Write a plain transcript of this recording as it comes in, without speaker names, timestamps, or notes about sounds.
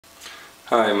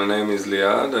Hi, my name is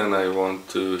Liad and I want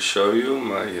to show you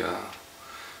my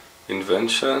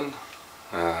invention.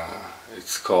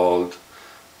 It's called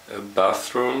a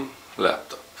bathroom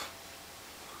laptop.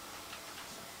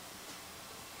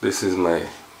 This is my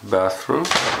bathroom.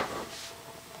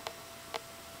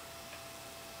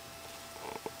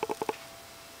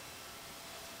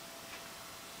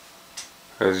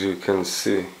 As you can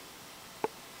see,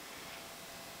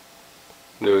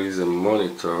 there is a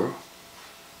monitor,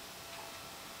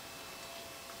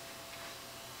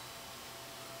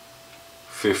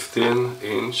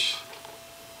 (15-inch)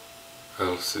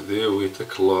 LCD with a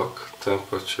clock,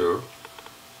 temperature,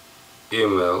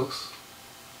 emails,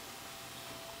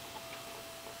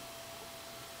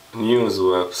 news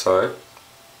website,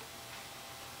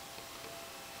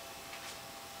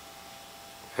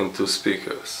 and 2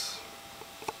 speakers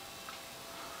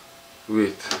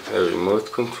with a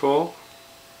remote control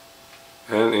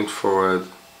and infrared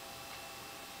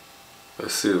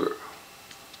receiver.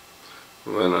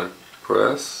 When I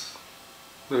press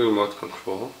the remote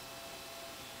control,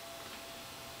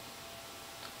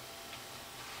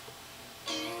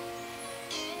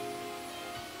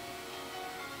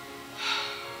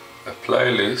 a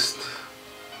playlist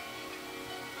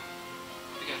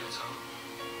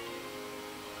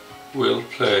will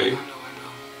play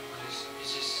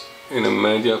in a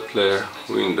media player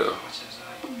window.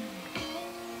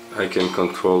 I can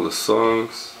control the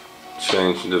songs,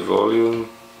 change the volume,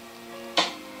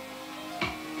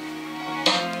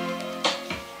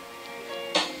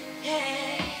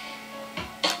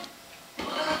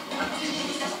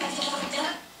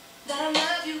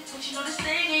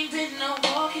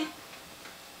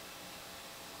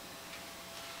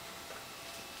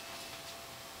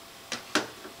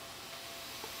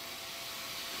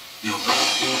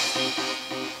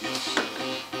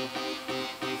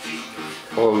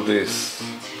 all this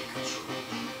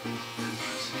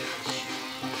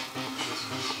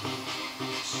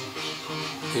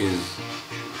is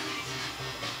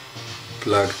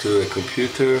plugged to a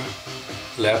computer,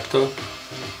 laptop,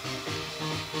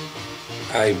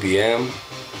 IBM.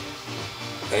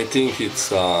 I think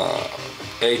it's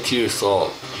 8 years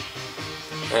old,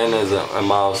 and has a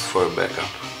mouse for backup.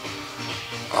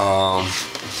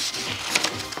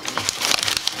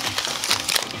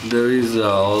 There is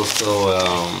also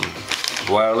a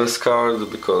wireless card,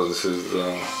 because this is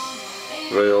a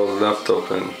very old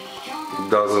laptop and it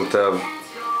doesn't have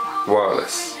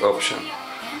wireless option.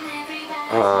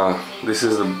 This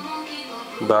is a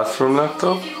bathroom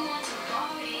laptop,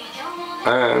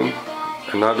 and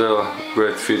another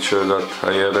great feature that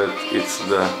I added, it's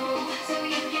the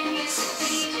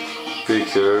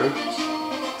speaker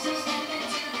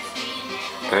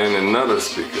and another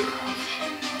speaker,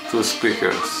 2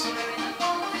 speakers.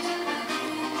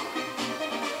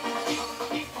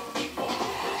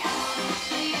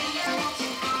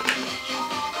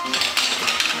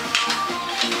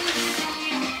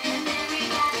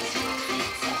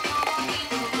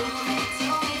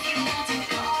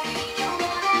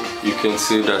 You can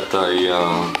see that I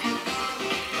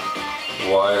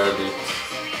wired it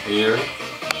here.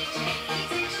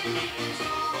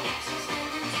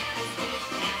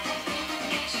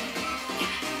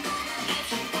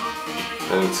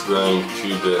 And it's going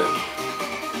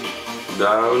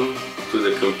down to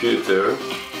the computer,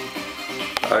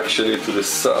 actually to the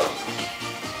sub.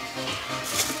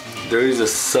 There is a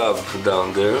sub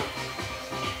down there.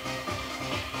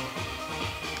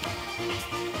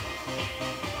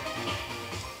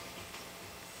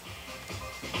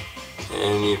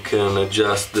 And you can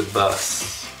adjust the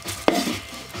bus.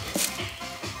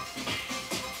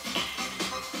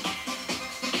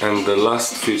 And the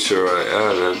last feature I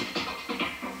added,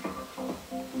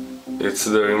 it's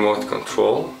the remote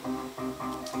control.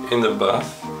 In the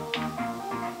bath,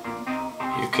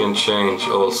 you can change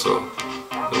also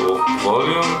the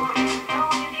volume,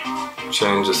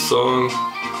 change the song,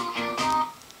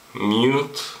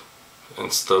 mute,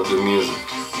 and stop the music.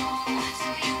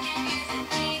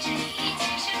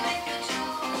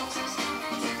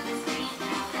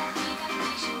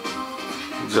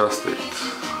 Just it.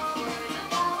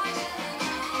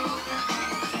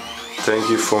 Thank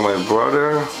you for my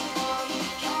brother.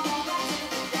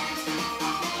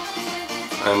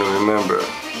 And remember,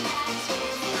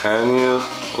 any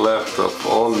laptop,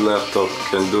 old laptop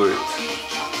can do it.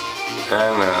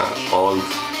 And an old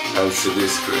LCD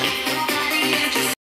screen.